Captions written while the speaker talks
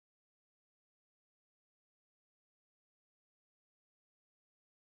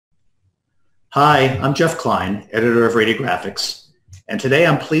Hi, I'm Jeff Klein, editor of Radiographics, and today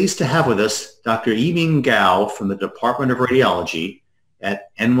I'm pleased to have with us Dr. Yiming Gao from the Department of Radiology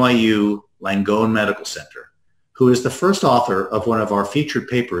at NYU Langone Medical Center, who is the first author of one of our featured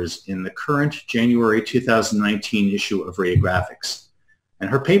papers in the current January 2019 issue of Radiographics. And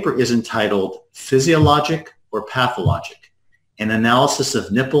her paper is entitled Physiologic or Pathologic: An Analysis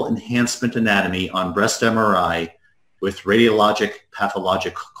of Nipple Enhancement Anatomy on Breast MRI with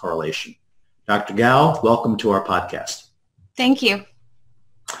Radiologic-Pathologic Correlation. Dr. Gao, welcome to our podcast. Thank you.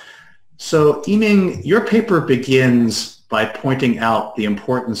 So, Yiming, your paper begins by pointing out the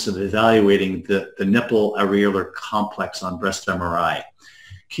importance of evaluating the nipple areolar complex on breast MRI.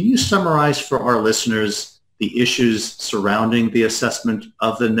 Can you summarize for our listeners the issues surrounding the assessment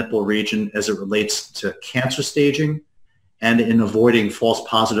of the nipple region as it relates to cancer staging and in avoiding false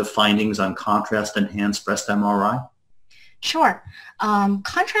positive findings on contrast-enhanced breast MRI? Sure.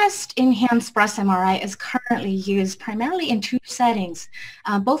 Contrast-enhanced breast MRI is currently used primarily in two settings,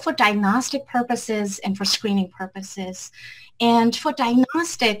 both for diagnostic purposes and for screening purposes. And for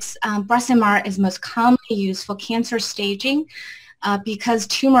diagnostics, breast MRI is most commonly used for cancer staging because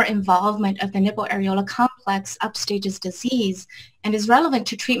tumor involvement of the nipple areolar complex upstages disease and is relevant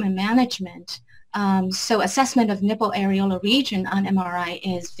to treatment management. So assessment of nipple areolar region on MRI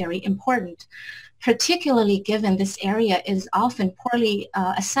is very important, particularly given this area is often poorly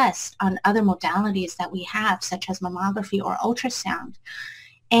assessed on other modalities that we have, such as mammography or ultrasound.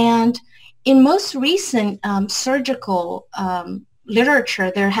 And in most recent surgical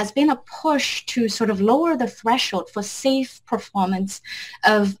literature, there has been a push to sort of lower the threshold for safe performance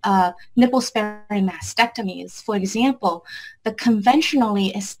of nipple-sparing mastectomies. For example, the conventionally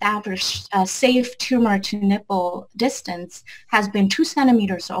established safe tumor to nipple distance has been 2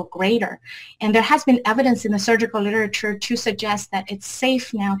 centimeters or greater. And there has been evidence in the surgical literature to suggest that it's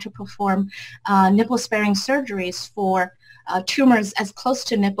safe now to perform nipple-sparing surgeries for tumors as close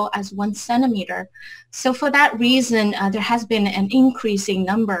to nipple as 1 centimeter. So for that reason, there has been an increasing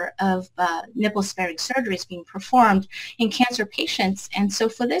number of nipple-sparing surgeries being performed in cancer patients. And so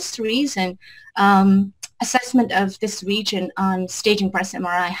for this reason, assessment of this region on staging breast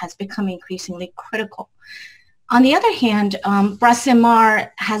MRI has become increasingly critical. On the other hand, breast MR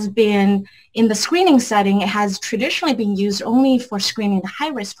has been, in the screening setting, it has traditionally been used only for screening the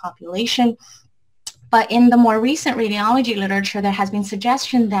high-risk population. But in the more recent radiology literature, there has been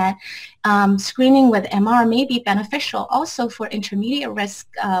suggestion that screening with MR may be beneficial also for intermediate risk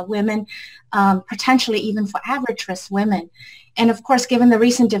women, potentially even for average risk women. And of course, given the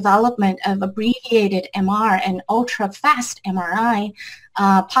recent development of abbreviated MR and ultra-fast MRI,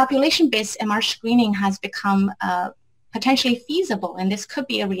 population-based MR screening has become potentially feasible, and this could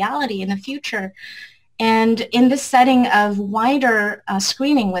be a reality in the future. And in this setting of wider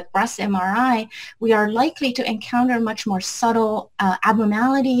screening with breast MRI, we are likely to encounter much more subtle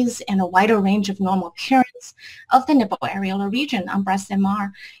abnormalities and a wider range of normal appearance of the nipple areolar region on breast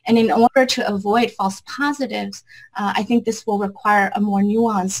MR. And in order to avoid false positives, I think this will require a more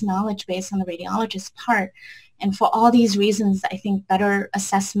nuanced knowledge base on the radiologist's part. And for all these reasons, I think better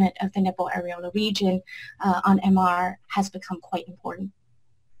assessment of the nipple areolar region on MR has become quite important.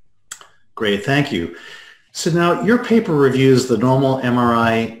 Great, thank you. So now your paper reviews the normal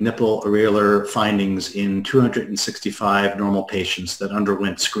MRI nipple areolar findings in 265 normal patients that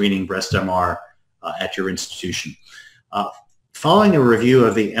underwent screening breast MR at your institution. Following a review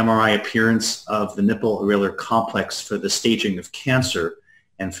of the MRI appearance of the nipple areolar complex for the staging of cancer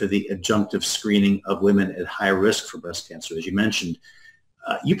and for the adjunctive screening of women at high risk for breast cancer, as you mentioned,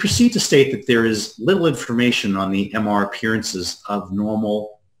 you proceed to state that there is little information on the MR appearances of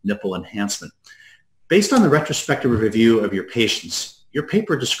normal nipple enhancement. Based on the retrospective review of your patients, your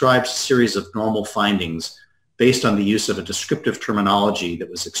paper describes a series of normal findings based on the use of a descriptive terminology that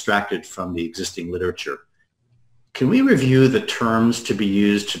was extracted from the existing literature. Can we review the terms to be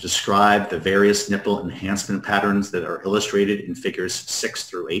used to describe the various nipple enhancement patterns that are illustrated in figures 6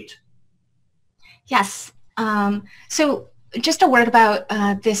 through 8? Yes. So just a word about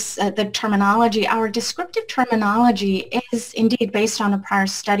the terminology. Our descriptive terminology is indeed based on a prior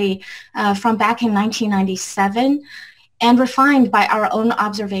study from back in 1997 and refined by our own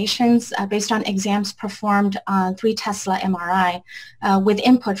observations based on exams performed on 3 Tesla MRI with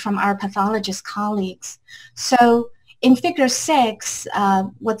input from our pathologist colleagues. So In figure 6,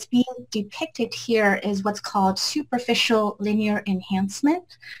 what's being depicted here is what's called superficial linear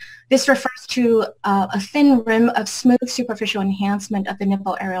enhancement. This refers to a thin rim of smooth superficial enhancement of the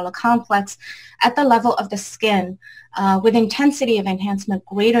nipple areolar complex at the level of the skin with intensity of enhancement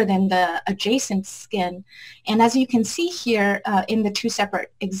greater than the adjacent skin. And as you can see here in the two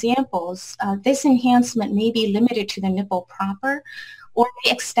separate examples, this enhancement may be limited to the nipple proper or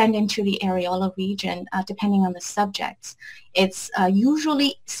may extend into the areolar region depending on the subjects. It's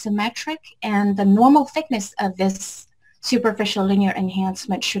usually symmetric, and the normal thickness of this superficial linear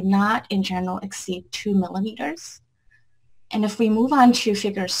enhancement should not in general exceed 2 millimeters. And if we move on to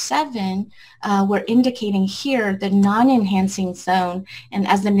figure 7, we're indicating here the non-enhancing zone, and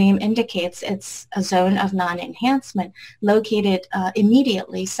as the name indicates, it's a zone of non-enhancement located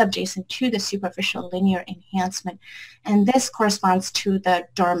immediately subjacent to the superficial linear enhancement. And this corresponds to the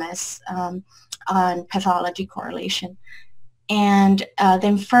dermis on pathology correlation. And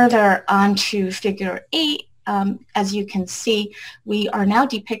then further on to figure 8, as you can see, we are now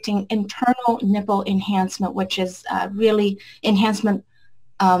depicting internal nipple enhancement, which is really enhancement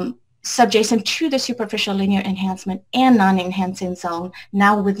subjacent to the superficial linear enhancement and non-enhancing zone,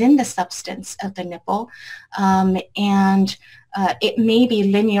 now within the substance of the nipple. And it may be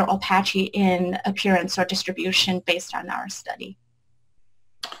linear or patchy in appearance or distribution based on our study.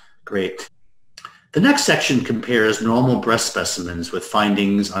 Great. The next section compares normal breast specimens with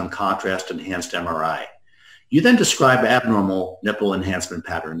findings on contrast-enhanced MRI. You then describe abnormal nipple enhancement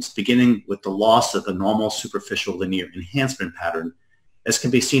patterns, beginning with the loss of the normal superficial linear enhancement pattern, as can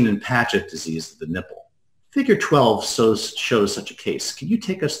be seen in Paget disease of the nipple. Figure 12 shows such a case. Can you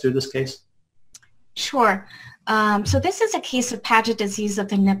take us through this case? Sure. So this is a case of Paget disease of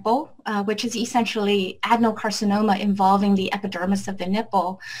the nipple, which is essentially adenocarcinoma involving the epidermis of the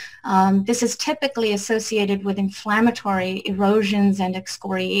nipple. This is typically associated with inflammatory erosions and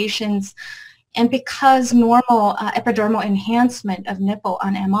excoriations. And because normal epidermal enhancement of nipple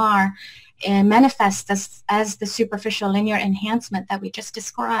on MR manifests as the superficial linear enhancement that we just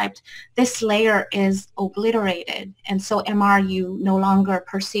described, this layer is obliterated. And so MR, you no longer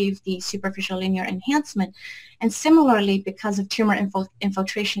perceive the superficial linear enhancement. And similarly, because of tumor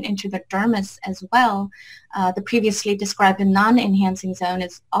infiltration into the dermis as well, the previously described non-enhancing zone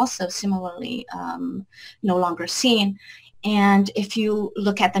is also similarly no longer seen. And if you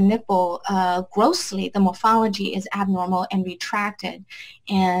look at the nipple grossly, the morphology is abnormal and retracted.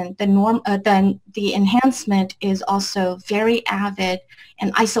 And the enhancement is also very avid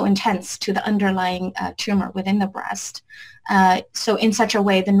and isointense to the underlying tumor within the breast. So in such a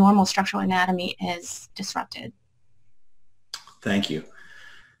way, the normal structural anatomy is disrupted. Thank you.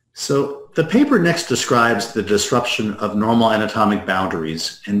 So the paper next describes the disruption of normal anatomic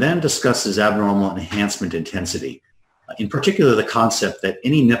boundaries and then discusses abnormal enhancement intensity. In particular, the concept that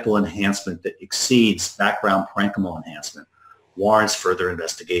any nipple enhancement that exceeds background parenchymal enhancement warrants further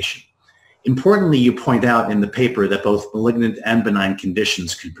investigation. Importantly, you point out in the paper that both malignant and benign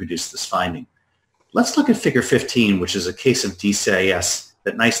conditions can produce this finding. Let's look at figure 15, which is a case of DCIS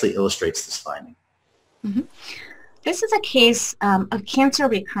that nicely illustrates this finding. Mm-hmm. This is a case of cancer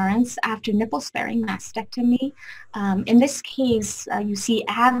recurrence after nipple-sparing mastectomy. In this case, you see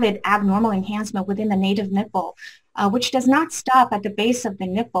avid abnormal enhancement within the native nipple, which does not stop at the base of the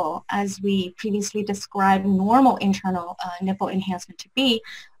nipple, as we previously described normal internal nipple enhancement to be,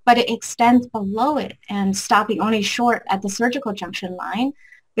 but it extends below it and stopping only short at the surgical junction line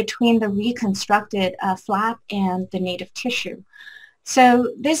between the reconstructed flap and the native tissue.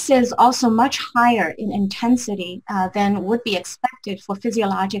 So this is also much higher in intensity than would be expected for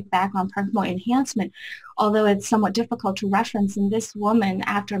physiologic background parenchymal enhancement, although it's somewhat difficult to reference in this woman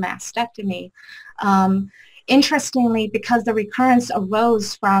after mastectomy. Interestingly, because the recurrence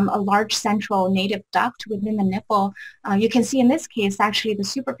arose from a large central native duct within the nipple, you can see in this case actually the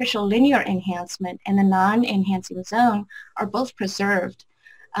superficial linear enhancement and the non-enhancing zone are both preserved.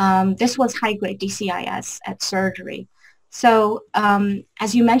 This was high-grade DCIS at surgery. So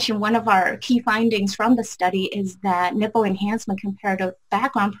as you mentioned, one of our key findings from the study is that nipple enhancement compared to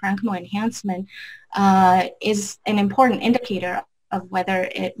background parenchymal enhancement is an important indicator of whether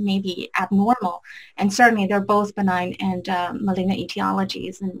it may be abnormal. And certainly they're both benign and malignant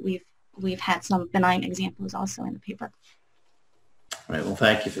etiologies, and we've had some benign examples also in the paper. All right, well,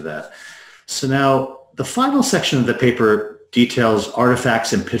 thank you for that. So now the final section of the paper details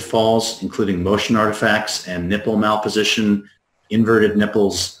artifacts and pitfalls, including motion artifacts and nipple malposition, inverted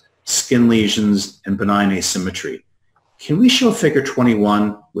nipples, skin lesions, and benign asymmetry. Can we show figure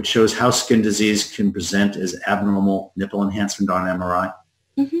 21, which shows how skin disease can present as abnormal nipple enhancement on MRI?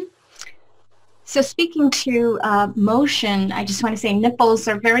 Mm-hmm. So speaking to motion, I just want to say nipples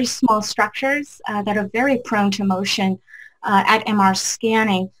are very small structures that are very prone to motion at MR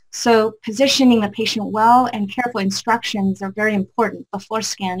scanning. So positioning the patient well and careful instructions are very important before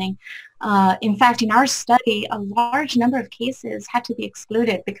scanning. In fact, in our study, a large number of cases had to be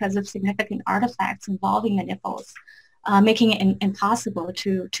excluded because of significant artifacts involving the nipples, making it impossible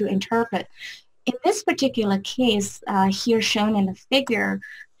to interpret. In this particular case, here shown in the figure,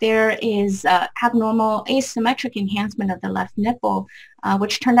 there is abnormal asymmetric enhancement of the left nipple,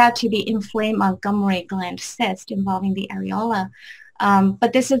 which turned out to be inflamed Montgomery gland cyst involving the areola.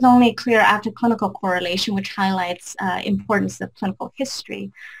 But this is only clear after clinical correlation, which highlights importance of clinical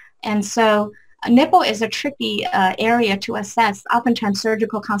history. And so a nipple is a tricky area to assess. Oftentimes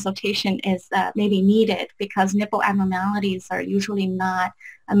surgical consultation is maybe needed because nipple abnormalities are usually not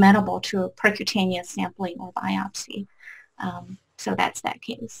amenable to percutaneous sampling or biopsy. So that's that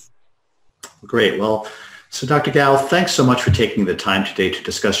case. Great. Well, so Dr. Gao, thanks so much for taking the time today to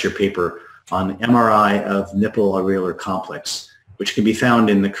discuss your paper on MRI of nipple areolar complex, which can be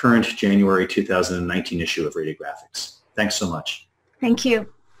found in the current January 2019 issue of Radiographics. Thanks so much. Thank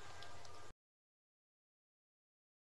you.